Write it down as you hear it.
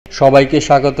সবাইকে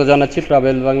স্বাগত জানাচ্ছি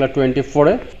ট্রাভেল বাংলা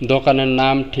 24-এ। দোকানের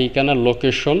নাম, ঠিকানা,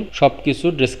 লোকেশন সবকিছু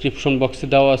ডেসক্রিপশন বক্সে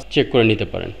দেওয়া আছে, চেক করে নিতে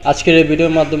পারেন। আজকের এই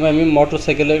ভিডিওর মাধ্যমে আমি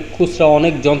মোটরসাইকেলের খুচরা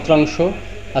অনেক যন্ত্রাংশ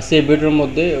আছে এই ভিডিওর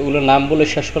মধ্যে, এগুলোর নাম বলে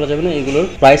শেষ করা যাবে না। এগুলোর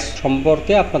প্রাইস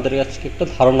সম্পর্কে আপনাদের কাছে একটা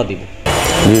ধারণা দিব।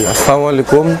 জি, আসসালামু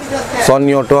আলাইকুম।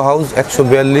 Sony auto house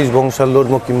 142 Bangshal road,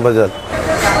 Mokim বাজার।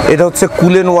 এটা হচ্ছে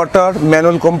কুলেন ওয়াটার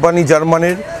ম্যানুয়াল কোম্পানি,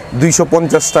 জার্মানির,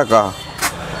 250 টাকা।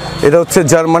 এটা হচ্ছে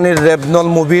জার্মানির রেবনল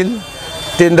মোবিল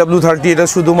 10W30, এটা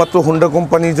শুধুমাত্র হোন্ডা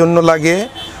কোম্পানির জন্য লাগে,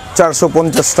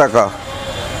 450 টাকা।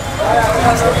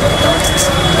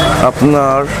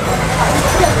 আপনার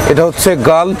এটা হচ্ছে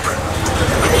গাল্ফ,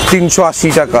 380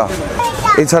 টাকা।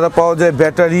 এছাড়া পাওয়া যায়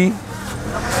ব্যাটারি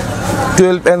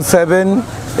 12 and 7,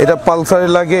 এটা পালসারে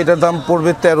লাগে, এটার দাম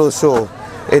পড়বে 1300।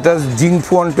 এটা জিঙ্ক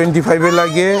 125-এ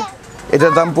লাগে,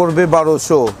 এটার দাম পড়বে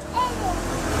 1200।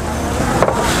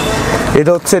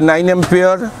 এটা হচ্ছে 9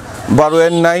 অ্যাম্পিয়ার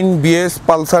 12N9 BS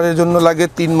পালসারের জন্য লাগে,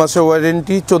 3 মাসের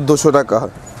ওয়ারেন্টি, 1400 টাকা।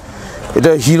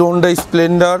 এটা হিরো হোন্ডা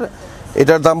স্প্লেন্ডার,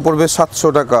 এটার দাম পড়বে 700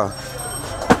 টাকা।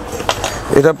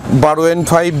 এটা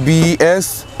 12N5 BS,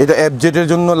 এটা FZ-এর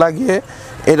জন্য লাগে,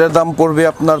 এটার দাম পড়বে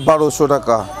আপনার 1200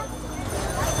 টাকা।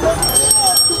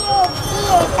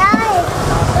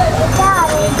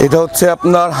 এটা হচ্ছে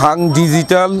আপনার Hang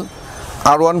digital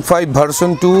R15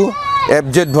 version 2,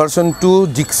 FZ version 2,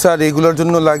 Gixxer এগুলোর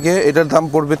জন্য লাগে, এটার দাম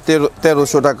পড়বে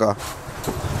 1300 টাকা।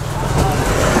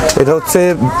 এটা হচ্ছে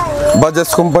বাজাজ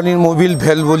কোম্পানির মোবিল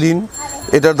ভ্যালভোলিন,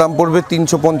 এটার দাম পড়বে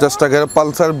 350 টাকা। এটা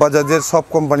পালসার বাজাজের সব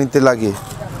কোম্পানিতে লাগে।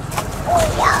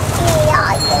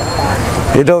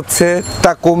 এটা হচ্ছে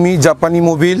টাকোমি জাপানি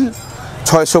মোবিল,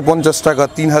 650 টাকা,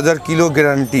 3000 কিলো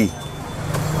গ্যারান্টি।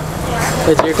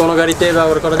 যে কোনো গাড়িতে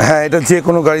ব্যবহার করা যাবে? হ্যাঁ, এটা যে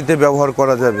কোনো গাড়িতে ব্যবহার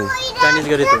করা যাবে, চাইনিজ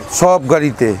গাড়িতে, সব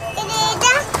গাড়িতে।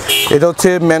 এটা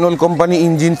হচ্ছে manual company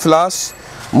engine flush,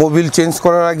 Mobil change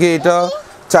করার আগে এটা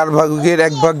 4 ভাগের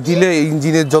 1 ভাগ দিলে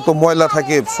ইঞ্জিনের যত ময়লা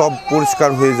থাকে সব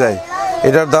পরিষ্কার হয়ে যায়,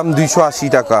 এটার দাম 280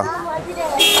 টাকা।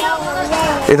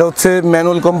 এটা হচ্ছে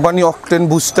ম্যানুয়াল কোম্পানি অকটেন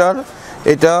বুস্টার,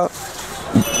 এটা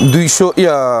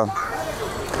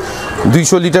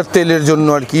 200 লিটার তেলের জন্য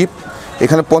আর কি।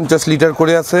 এখানে 50 লিটার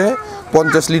করে আছে,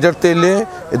 50 লিটার তেলে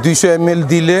 200 ml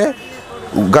দিলে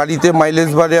গাড়িতে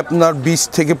মাইলেজ বাড়ে আপনার 20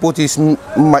 থেকে 25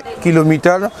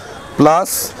 কিলোমিটার। প্লাস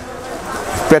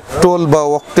পেট্রোল বা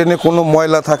অকটেনে কোনো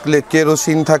ময়লা থাকলে,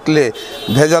 কেরোসিন থাকলে,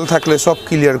 ভেজাল থাকলে সব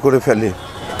ক্লিয়ার করে ফেলে।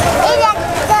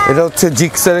 এটা হচ্ছে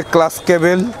জিক্সারের class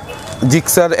cable,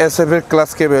 Gixxer SF-এর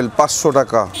class cable, 500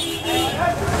 টাকা।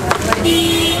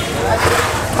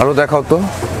 আরও দেখাও তো।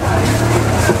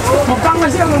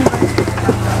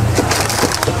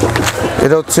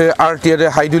 এটা হচ্ছে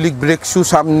RTR-এর হাইড্রোলিক ব্রেক শু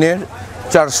সামনের,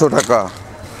 400 টাকা।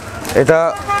 এটা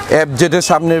FZ-এর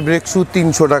সামনের ব্রেক শু,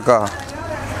 300 টাকা।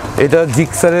 এটা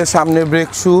জিক্সারের সামনের ব্রেক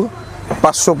শু,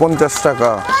 550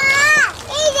 টাকা।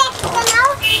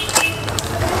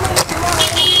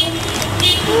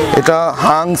 এটা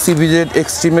হাং CBZ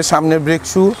এক্সট্রিমের সামনের ব্রেক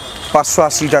শু,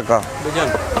 580 টাকা।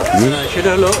 সেটা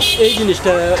হলো এই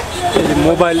জিনিসটা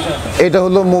মোবাইল, এটা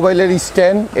হলো মোবাইলের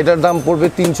স্ট্যান্ড, এটার দাম পড়বে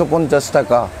 350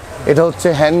 টাকা। এটা হচ্ছে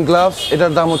হ্যান্ড গ্লাভস,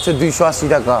 এটার দাম হচ্ছে 280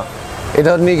 টাকা।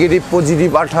 এটা নেগেটিভ পজিটিভ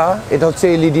আঠা, এটা হচ্ছে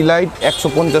LED লাইট,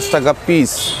 150 টাকা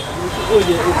পিস। ওই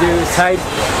যে সাইড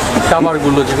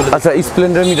কভারগুলো যেগুলো। আচ্ছা,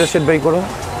 স্প্লেন্ডার মিটার সেট বাই করো।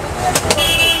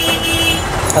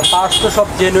 আর পার্টস তো সব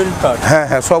জেনুইন পার্ট? হ্যাঁ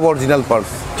হ্যাঁ, সব অরিজিনাল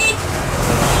পার্টস।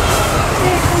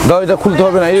 দাও, এটা খুলতে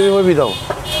হবে না, এইভাবেই দাও।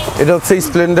 এটা হচ্ছে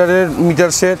স্প্লেন্ডারের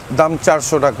মিটার সেট, দাম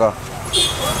 400 টাকা।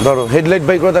 ধরো, হেডলাইট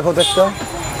বাই করে দেখো তো একটা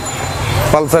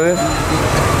পালসারের,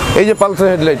 এই যে পালসার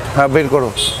হেডলাইট, হ্যাঁ বের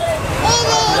করো।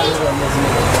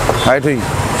 হ্যাঁ এটাই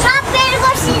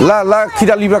লা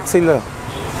খিরালি বাক্সাইল।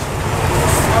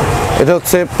 এটা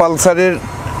হচ্ছে পালসারের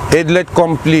হেডলাইট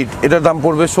কমপ্লিট, এটার দাম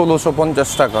পড়বে 1650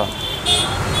 টাকা।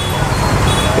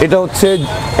 এটা হচ্ছে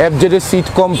FZ-এর সিট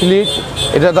কমপ্লিট,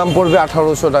 এটার দাম পড়বে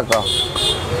 1800 টাকা।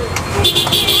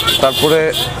 তারপরে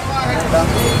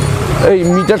এই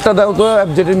মিটারটা দাও তো,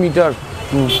 FZ-এর মিটার।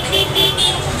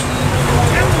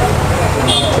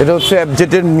 এটা হচ্ছে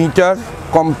FZ-এর মিটার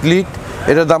কমপ্লিট,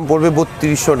 এটার দাম পড়বে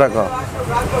 3200 টাকা।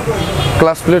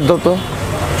 ক্লাস প্লেট দাও তো।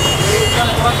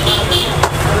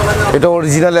 এটা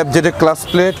অরিজিনাল FZ-এর ক্লাস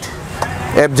প্লেট,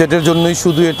 FZ-এর জন্যই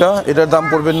শুধু এটা, এটার দাম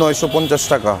পড়বে 950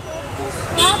 টাকা।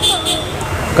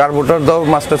 কার্বোরেটর দাও,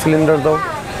 মাস্টার সিলিন্ডার দাও।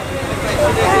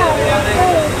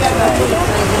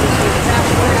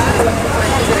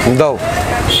 দাও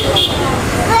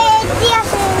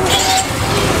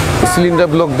সিলিন্ডার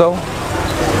ব্লক দাও।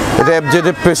 এটা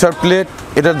FZ-এর প্রেসার প্লেট,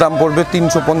 এটার দাম পড়বে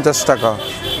 350 টাকা,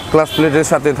 ক্লাস প্লেটের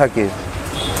সাথে থাকে।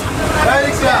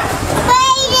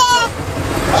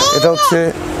 এটা হচ্ছে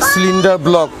সিলিন্ডার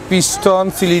ব্লক, পিস্টন,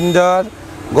 সিলিন্ডার,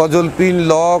 গজল পিন,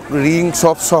 লক, রিং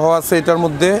সব সহ আছে এটার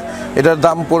মধ্যে। এটার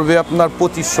দাম পড়বে আপনার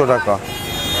 2500 টাকা।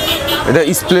 এটা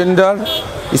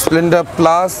স্প্লেন্ডার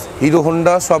প্লাস, হিরো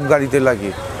হোন্ডা সব গাড়িতে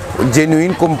লাগে,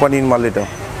 জেনুইন কোম্পানির মাল এটা।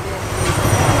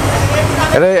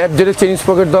 এটা এফজেডের চেইন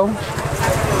স্পকেট দাও।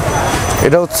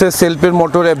 এটা হচ্ছে সেলফের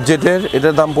মোটর এফজেডের,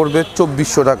 এটার দাম পড়বে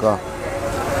 2400 টাকা।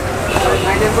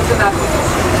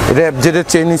 এটা এফজেডের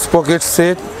চেইন স্পকেট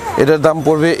সেট, এটার দাম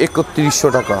পড়বে 3100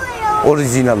 টাকা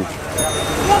অরিজিনাল।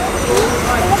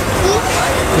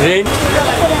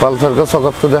 পালসার কা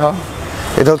সকাপ তো দেখা।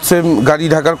 এটা হচ্ছে গাড়ি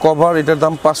ঢাকার কভার, এটার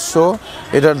দাম 500,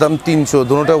 এটার দাম 300,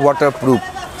 দুটোটা ওয়াটারপ্রুফ।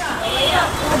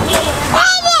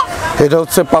 এটা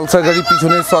হচ্ছে পালসার গাড়ি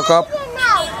পিছনের সকাপ,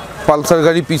 পালসার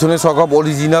গাড়ি পিছনের সকাপ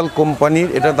অরিজিনাল কোম্পানির,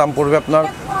 এটার দাম পড়বে আপনার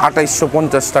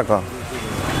 2850 টাকা।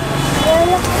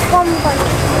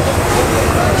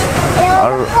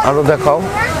 আর আরও দেখাও,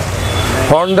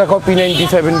 হর্ন দেখাও, P90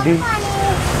 70।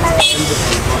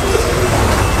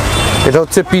 এটা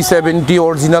হচ্ছে P70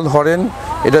 অরিজিনাল হরেন,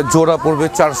 এটা জোড়া পড়বে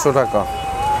 400 টাকা।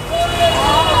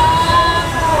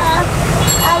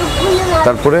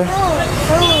 তারপরে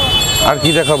আর কি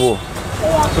দেখাবো?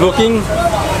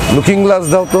 লুকিং গ্লাস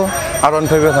দাও তো, আর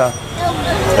 15 হ্যাঁ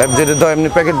এফজেডের দাও, এমনি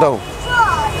প্যাকেট দাও।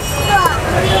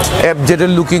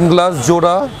 এফজেডের লুকিং গ্লাস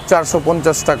জোড়া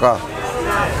 450 টাকা।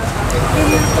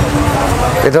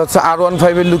 এটা হচ্ছে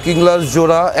R15 এর লুকিং গ্লাস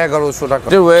জোড়া 1100 টাকা।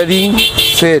 এটা ওয়্যারিং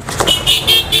সেট,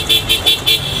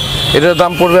 এটার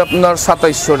দাম পড়বে আপনার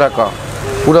 2700 টাকা,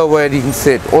 পুরো ওয়্যারিং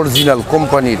সেট অরিজিনাল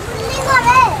কোম্পানির।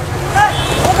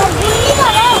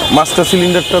 মাস্টার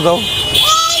সিলিন্ডারটা দাও।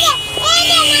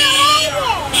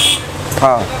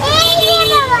 হ্যাঁ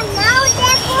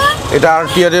এটা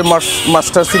RTR এর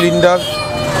মাস্টার সিলিন্ডার,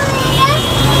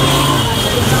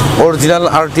 অরিজিনাল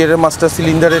RTR এর মাস্টার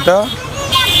সিলিন্ডার।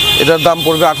 এটার দাম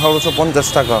পড়বে 1850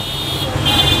 টাকা।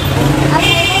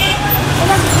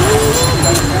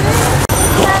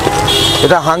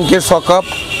 এটা হাঙ্কের সকাপ,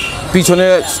 পিছনে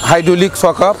হাইড্রোলিক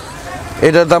সকাপ,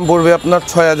 এটার দাম পড়বে আপনার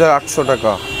 6800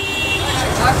 টাকা।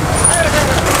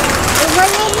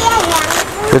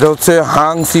 এটা হচ্ছে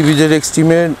হাং সিবিজের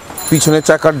এক্সট্রিমের পিছনে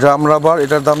চাকার ড্রাম রাবার,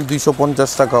 এটার দাম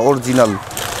 250 টাকা অরিজিনাল।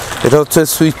 এটা হচ্ছে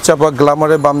সুইচ চাপা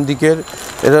গ্লামারের বাম দিকের,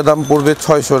 এটার দাম পড়বে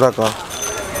 600 টাকা।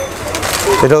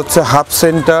 এটা হচ্ছে হাফ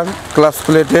সেন্টার ক্লাস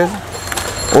প্লেটের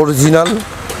অরিজিনাল,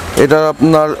 এটা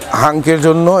আপনার হাঙ্কের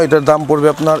জন্য, এটার দাম পড়বে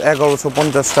আপনার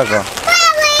 1150 টাকা।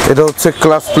 এটা হচ্ছে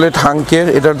ক্লাস প্লেট হাঙ্কের,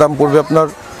 এটার দাম পড়বে আপনার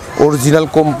অরিজিনাল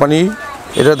কোম্পানি,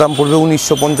 এটার দাম পড়বে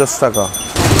 1950 টাকা।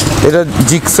 এটা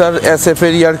জিক্সার SF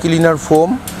এর এয়ার ক্লিনার ফোম,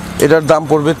 এটার দাম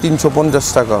পড়বে 350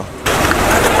 টাকা।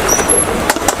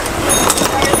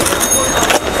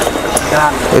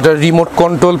 এটা remote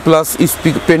control plus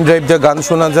pen drive দিয়ে গান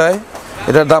শোনা যায়,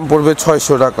 এটার দাম পড়বে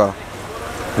 600 টাকা।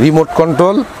 রিমোট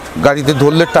কন্ট্রোল, গাড়িতে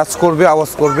ধরলে টাচ করবে,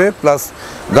 আওয়াজ করবে, প্লাস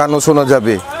গানও শোনা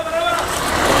যাবে,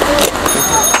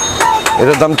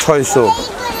 এটার দাম 600।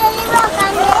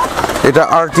 এটা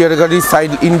RTR গাড়ির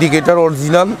সাইড ইন্ডিকেটর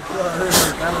অরিজিনাল,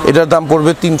 এটার দাম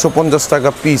পড়বে 350 টাকা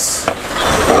পিস।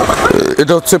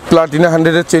 এটা হচ্ছে প্লাটিনা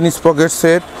 100 চেইন স্পকেট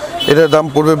সেট, এটার দাম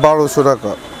পড়বে 1200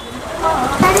 টাকা।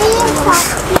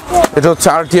 এটা হচ্ছে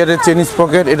RTR এর চেইন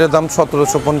স্পকেট, এটার দাম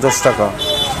 1750 টাকা।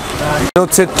 এটা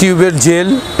হচ্ছে টিউবের জেল,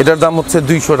 এটার দাম হচ্ছে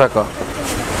 200 টাকা।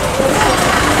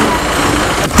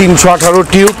 318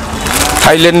 টিউব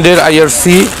থাইল্যান্ডের IRC,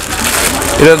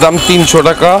 এটার দাম 300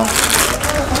 টাকা।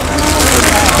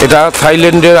 এটা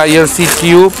থাইল্যান্ডের IRC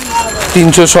টিউব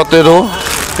 317,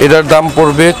 এটার দাম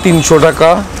পড়বে 300 টাকা।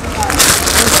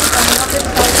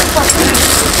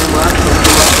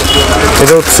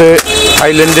 এটা হচ্ছে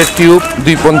থাইল্যান্ডের টিউব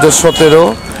 2517,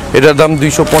 এটার দাম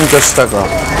 250 টাকা।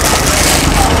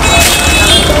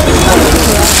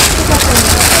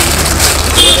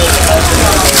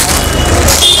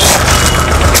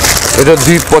 এটা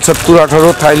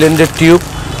 27518 থাইল্যান্ডের টিউব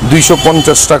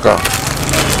 250 টাকা।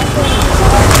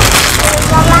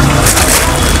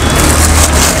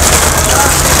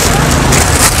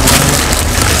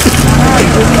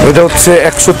 এটা হচ্ছে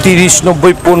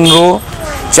 1309015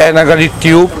 চায়না গাড়ির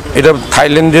টিউব, এটা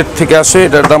থাইল্যান্ডের থেকে আসে,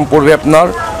 এটার দাম পড়বে আপনার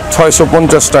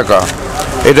 650 টাকা।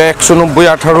 এটা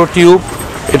 19018 টিউব,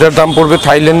 এটার দাম পড়বে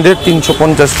থাইল্যান্ডের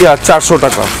 350 আর 400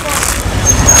 টাকা।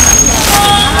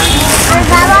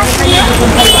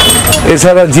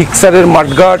 এছাড়া জিক্সারের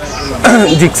মাঠগার্ড,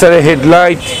 জিক্সারের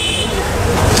হেডলাইট,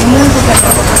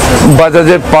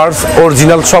 বাজাজের পার্টস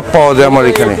অরিজিনাল সব পাওয়া যায় আমার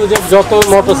এখানে, যত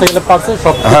মোটরসাইকেলের পার্টস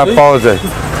সব হ্যাঁ পাওয়া যায়।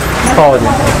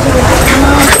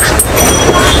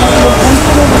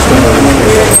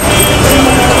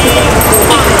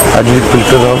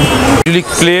 হাইড্রোলিক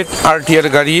প্লেট RTR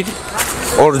গাড়ির,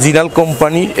 অরিজিনাল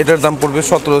কোম্পানি, এটার দাম পড়বে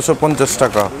 1750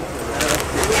 টাকা।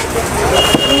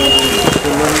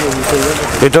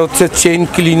 এটা হচ্ছে চেইন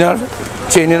ক্লিনার,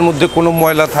 চেইনের মধ্যে কোনো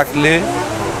ময়লা থাকলে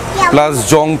প্লাস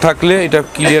জং থাকলে এটা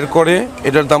ক্লিয়ার করে,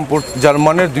 এটার দাম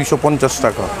জার্মানের 250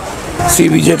 টাকা।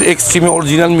 CBZ এক্সট্রিমে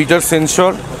original metre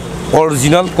sensor,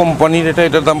 original কোম্পানির,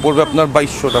 এটার দাম পড়বে আপনার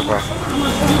 2200 টাকা।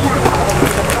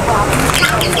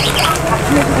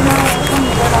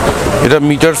 এটা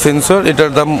মিটার সেন্সর,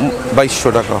 এটার দাম 2200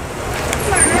 টাকা।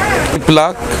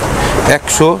 প্লাগ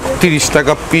 130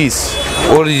 টাকা পিস,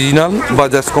 অরিজিনাল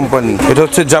বাজাজ কোম্পানি। এটা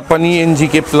হচ্ছে জাপানি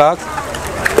এনজিকে প্লাগ,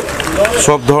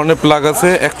 সব ধরনের প্লাগ আছে,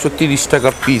 130 টাকা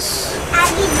পিস।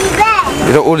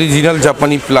 এটা অরিজিনাল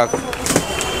জাপানি প্লাগ।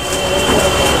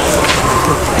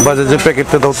 বাজাজের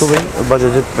প্যাকেটটা দাও তো ভাই,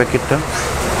 বাজাজের প্যাকেটটা।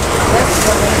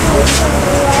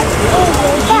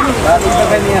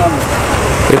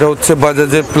 এটা হচ্ছে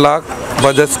বাজাজের প্লাগ,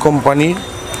 বাজাজ কোম্পানির,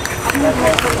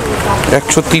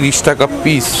 130 টাকা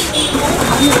পিস।